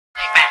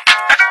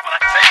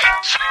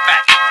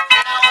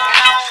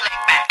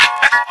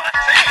Hey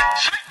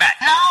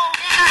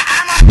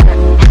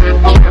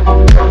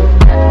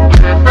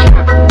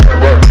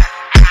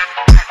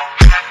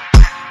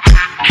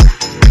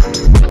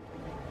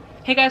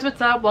guys,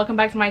 what's up? Welcome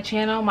back to my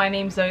channel. My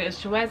name is Zoe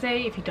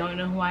Oshaweze, if you don't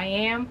know who I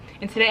am.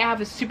 And today I have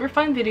a super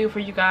fun video for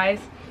you guys.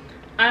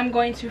 I'm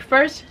going to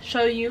first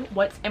show you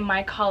what's in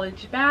my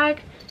college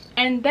bag,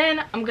 and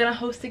then I'm gonna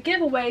host a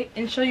giveaway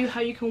and show you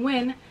how you can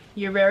win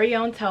your very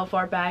own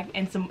Telfar bag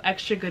and some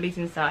extra goodies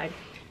inside.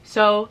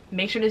 So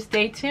make sure to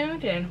stay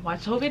tuned and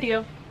watch the whole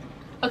video.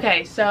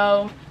 Okay,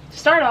 so to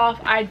start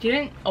off, I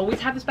didn't always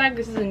have this bag.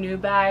 This is a new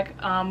bag.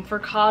 For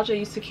college I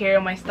used to carry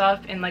all my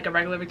stuff in like a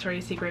regular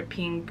Victoria's Secret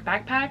pink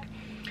backpack,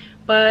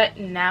 but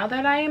now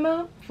that I am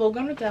a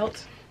full-grown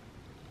adult,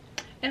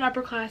 an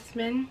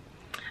upperclassman,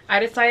 I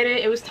decided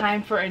it was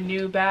time for a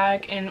new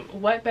bag. And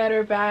what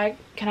better bag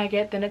can I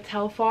get than a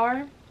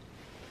Telfar,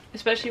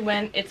 especially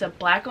when it's a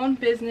black-owned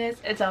business.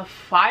 It's a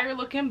fire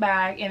looking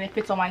bag and it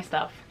fits all my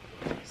stuff.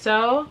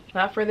 So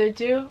without further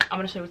ado, I'm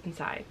gonna show you what's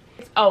inside.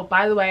 Oh,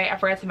 by the way, I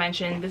forgot to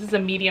mention, this is a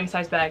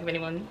medium-sized bag if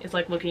anyone is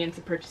like looking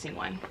into purchasing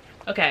one.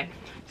 Okay,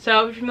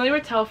 so if you're familiar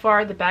with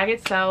Telfar, the bag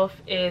itself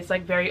is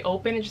like very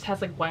open. It just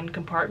has like one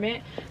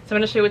compartment. So I'm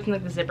gonna show you what's in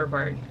like the zipper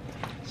part.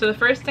 So the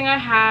first thing I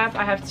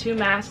have two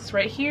masks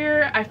right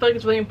here. I feel like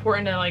it's really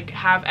important to like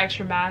have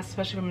extra masks,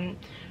 especially when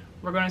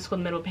we're going to school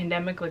in the middle of the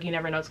pandemic. Like, you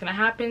never know what's gonna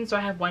happen. So I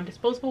have one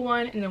disposable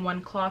one and then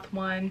one cloth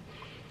one.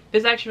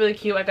 This is actually really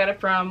cute. I got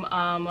it from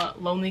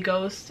Lonely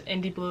Ghost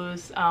Indie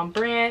Blues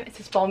brand. It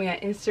says follow me on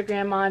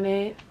Instagram on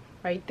it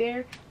right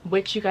there,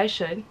 which you guys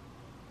should.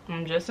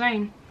 I'm just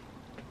saying.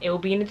 It will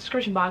be in the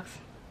description box,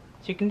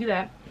 so you can do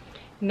that.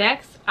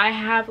 Next, I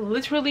have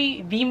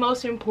literally the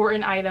most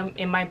important item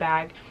in my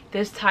bag.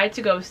 This Tide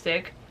to Go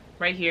stick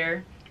right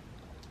here.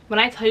 When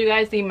I tell you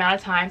guys the amount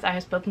of times I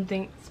have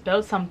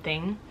spilled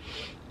something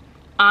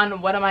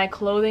on one of my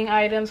clothing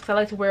items, because I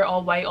like to wear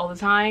all white all the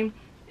time,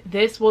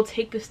 this will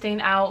take the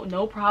stain out,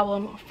 no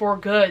problem, for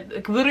good.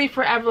 Like, literally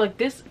forever. Like,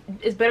 this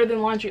is better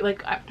than laundry.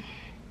 Like,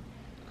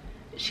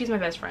 she's my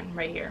best friend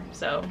right here.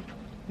 So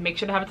make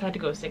sure to have a Tide to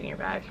Go stick in your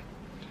bag.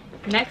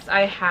 Next,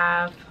 I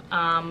have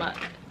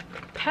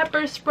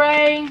pepper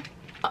spray.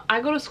 I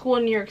go to school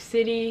in New York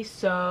City,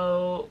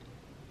 so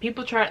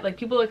people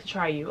like to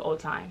try you all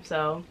the time.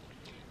 So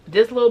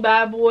this little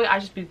bad boy, I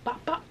just be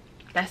bop bop.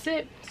 That's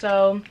it.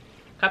 So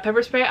got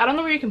pepper spray. I don't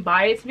know where you can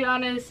buy it, to be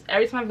honest.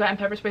 Every time I've gotten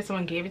pepper spray,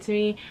 someone gave it to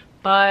me,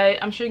 but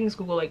I'm sure you can just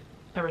Google like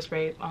pepper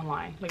spray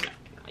online. Like,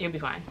 you'll be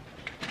fine.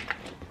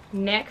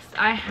 Next,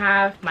 I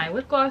have my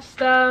lip gloss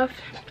stuff,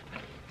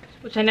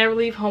 which I never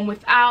leave home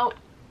without.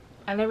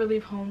 I never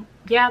leave home.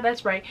 Yeah,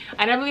 that's right.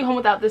 I never leave home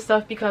without this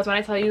stuff, because when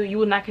I tell you, you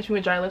will not catch me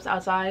with dry lips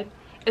outside,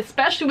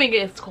 especially when it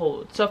gets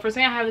cold. So first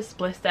thing I have is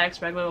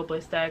Blistex, regular old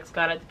Blistex.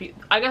 Got it.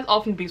 I got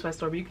all from the Beauty Supply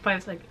store, but you can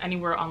find this like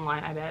anywhere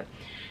online, I bet.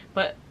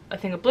 But I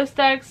think of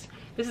Blistex.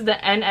 This is the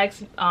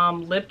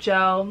NX lip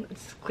gel.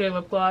 It's clear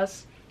lip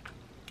gloss.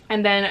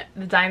 And then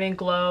the Diamond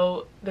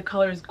Glow. The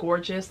color is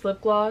Gorgeous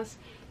lip gloss.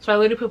 So I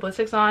literally put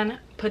Blistex on,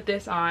 put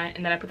this on,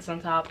 and then I put this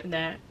on top, and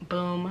then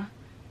boom,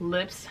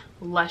 lips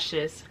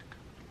luscious.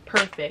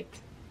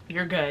 Perfect.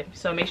 You're good.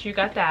 So make sure you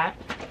got that.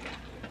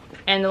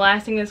 And the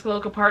last thing in this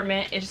little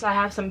compartment is just I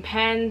have some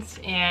pens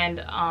and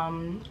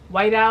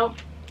whiteout.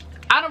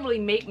 I don't really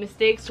make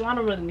mistakes, so I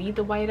don't really need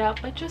the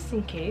whiteout, but just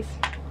in case.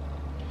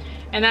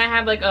 And then I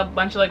have like a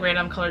bunch of like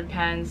random colored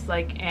pens,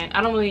 like, and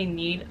I don't really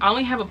need, I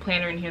only have a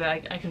planner in here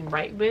that I can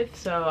write with,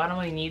 so I don't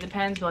really need the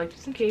pens, but like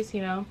just in case,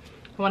 you know,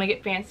 I want to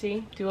get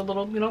fancy, do a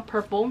little, you know,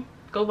 purple,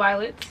 go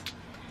violets.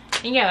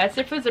 And yeah, that's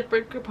it for the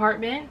zipper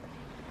compartment.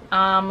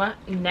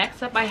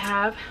 Next up I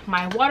have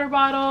my water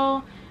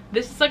bottle.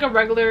 This is like a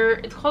regular,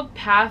 it's called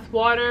Path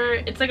Water.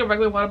 It's like a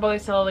regular water bottle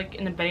they sell like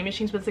in the vending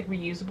machines, but it's like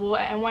reusable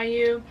at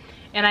NYU.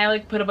 And I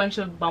like put a bunch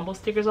of Bumble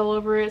stickers all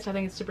over it, so I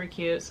think it's super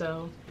cute.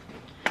 So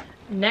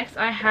next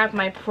I have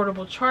my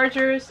portable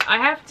chargers. I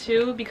have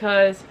two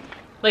because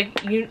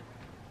like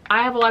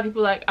I have a lot of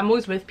people like, I'm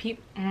always with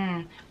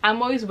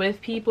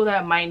people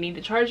that might need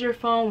to charge their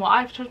phone while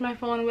I charge my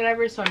phone or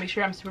whatever, so I make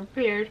sure I'm super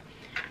prepared.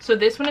 So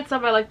this one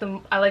itself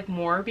I like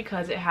more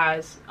because it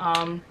has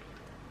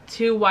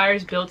two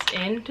wires built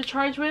in to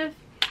charge with,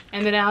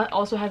 and then it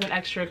also has an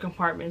extra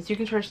compartment, so you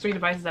can charge 3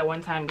 devices at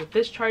one time with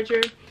this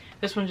charger.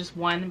 This one just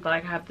one, but I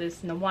have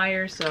this in the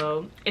wire,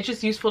 so it's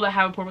just useful to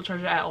have a portable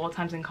charger at all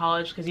times in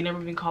college, because you never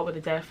been caught with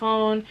a dead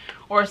phone,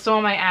 or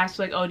someone might ask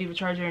like, oh, do you have a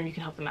charger, and you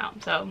can help them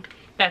out. So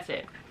that's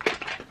it.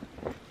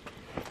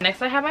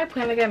 Next I have my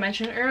plan like I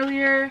mentioned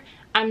earlier.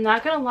 I'm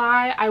not gonna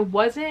lie, I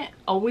wasn't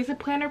always a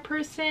planner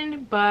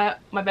person, but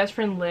my best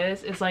friend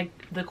Liz is like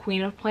the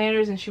queen of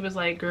planners, and she was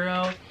like,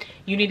 girl,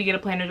 you need to get a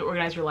planner to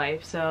organize your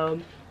life. So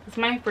it's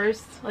my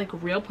first like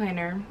real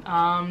planner.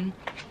 And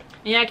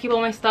yeah, I keep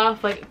all my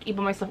stuff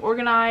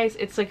organized.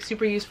 It's like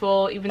super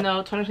useful. Even though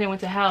 2020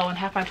 went to hell and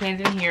half my plans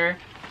in here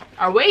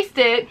are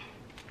wasted,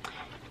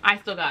 I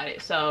still got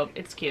it, so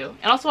it's cute.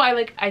 And also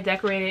I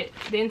decorated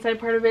the inside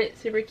part of it,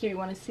 super cute. You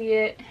want to see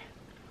it?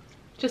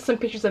 Just some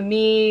pictures of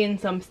me and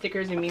some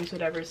stickers and memes,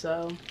 whatever,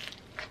 so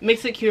it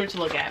makes it cuter to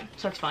look at,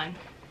 so that's fine.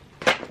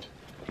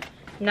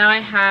 Now I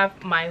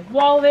have my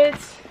wallet.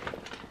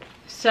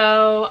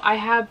 So I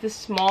have this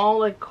small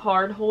like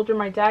card holder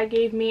my dad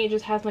gave me. It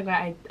just has like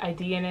my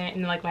ID in it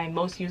and like my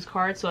most used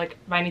card. So like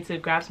if I need to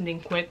grab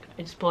something quick,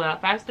 I just pull it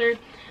out faster.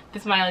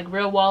 This is my like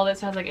real wallet.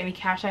 So it has like any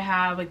cash I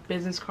have, like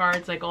business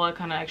cards, like all that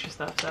kind of extra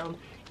stuff. So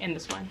in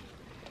this one.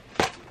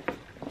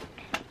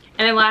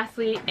 And then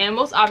lastly, and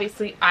most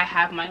obviously, I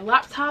have my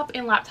laptop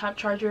and laptop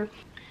charger.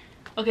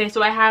 Okay,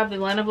 so I have the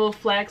Lenovo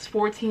Flex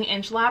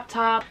 14-inch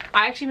laptop.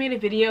 I actually made a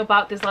video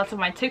about this laptop on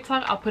my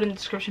TikTok. I'll put it in the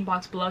description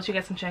box below so you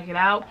guys can check it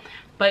out.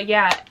 But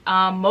yeah,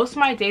 most of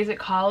my days at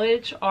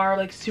college are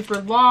like super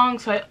long,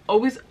 so I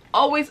always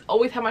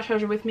have my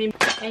charger with me.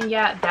 And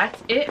yeah,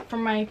 that's it for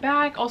my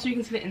bag. Also, you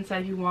can see the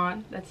inside if you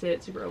want. That's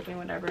it, super open,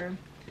 whatever.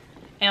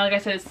 And like I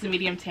said, it's the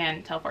medium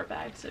tan Telfar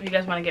bag, so if you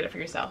guys want to get it for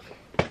yourself.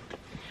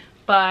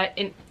 But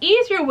an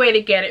easier way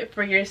to get it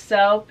for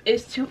yourself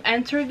is to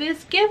enter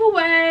this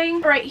giveaway.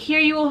 Right here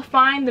you will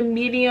find the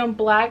medium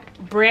black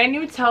brand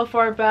new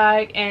Telfar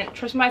bag, and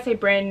trust me when I say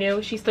brand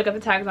new, she still got the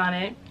tags on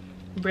it.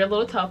 Real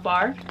little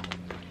Telfar.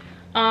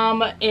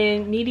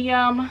 In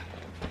medium,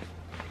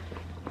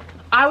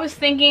 I was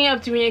thinking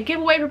of doing a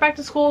giveaway for back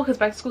to school because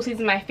back to school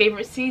season is my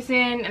favorite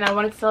season, and I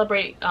wanted to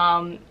celebrate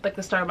like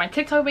the start of my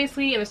TikTok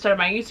basically and the start of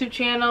my YouTube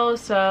channel.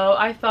 So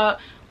I thought,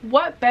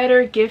 what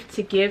better gift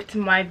to give to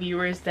my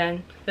viewers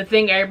than the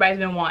thing everybody's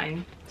been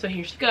wanting. So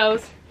here she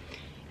goes.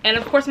 And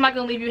of course I'm not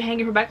going to leave you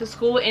hanging for back to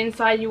school.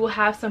 Inside you will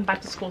have some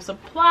back to school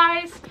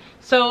supplies.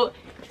 So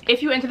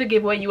if you enter the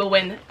giveaway, you will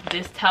win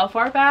this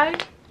Telfar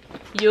bag.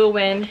 You'll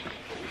win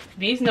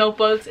these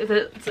notebooks.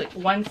 It's like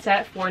one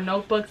set, 4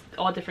 notebooks,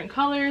 all different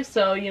colors.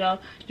 So you know,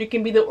 you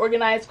can be the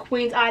organized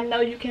queens I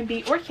know you can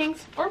be, or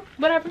kings, or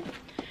whatever.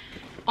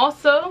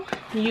 Also,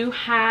 you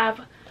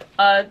have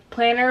a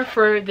planner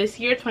for this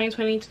year,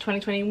 2020 to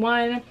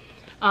 2021.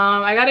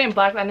 I got it in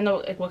black. I didn't know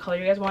like what color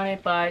you guys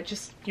wanted, but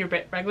just your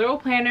regular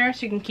old planner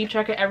so you can keep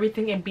track of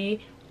everything and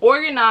be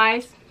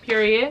organized,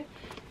 period.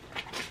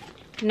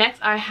 Next,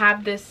 I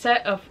have this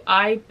set of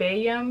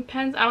iBayam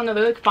pens. I don't know,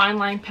 they're like fine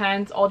line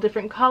pens, all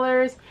different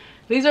colors.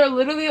 These are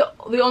literally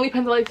the only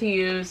pens I like to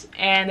use,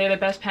 and they're the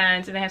best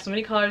pens, and they have so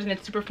many colors, and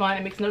it's super fun.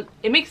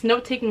 It makes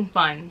note-taking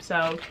fun. So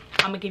I'm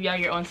gonna give y'all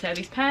your own set of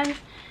these pens.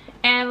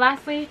 And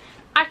lastly,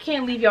 I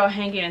can't leave y'all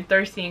hanging and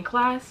thirsty in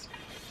class,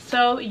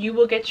 so you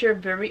will get your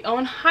very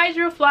own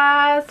hydro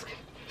flask.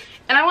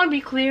 And I want to be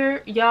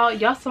clear,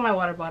 y'all saw my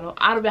water bottle.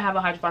 I don't even have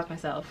a hydro flask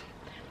myself,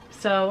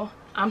 so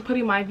I'm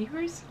putting my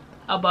viewers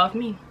above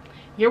me.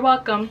 You're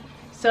welcome.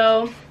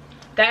 So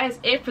that is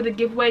it for the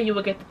giveaway. You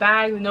will get the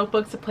bag, the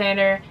notebooks, the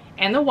planner,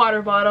 and the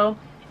water bottle.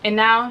 And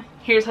now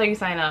here's how you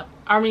sign up.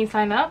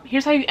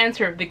 Here's how you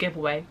enter the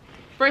giveaway.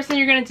 First thing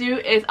you're gonna do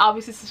is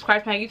obviously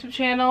subscribe to my YouTube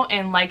channel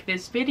and like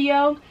this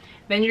video.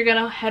 Then you're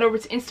gonna head over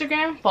to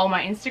Instagram, follow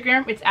my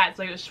Instagram. It's at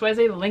Zoe Shweze.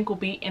 The link will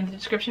be in the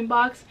description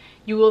box.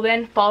 You will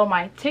then follow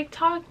my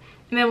TikTok,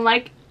 and then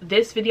like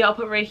this video I'll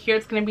put right here.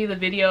 It's gonna be the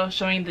video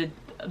showing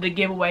the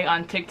giveaway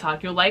on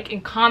TikTok. You'll like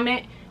and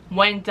comment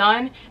when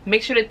done.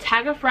 Make sure to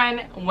tag a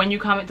friend when you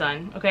comment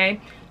done, okay?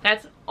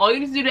 That's all you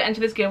need to do to enter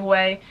this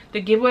giveaway.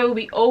 The giveaway will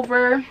be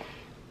over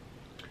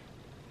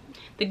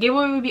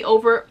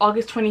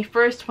August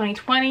 21st,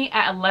 2020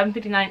 at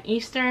 11:59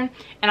 Eastern,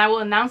 and I will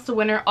announce the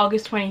winner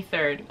August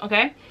 23rd,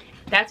 okay?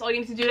 That's all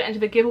you need to do to enter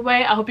the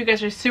giveaway. I hope you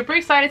guys are super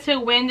excited to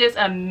win this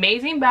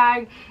amazing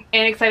bag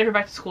and excited for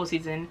back to school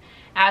season.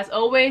 As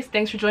always,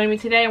 thanks for joining me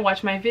today and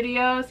watching my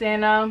videos,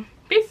 and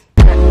peace.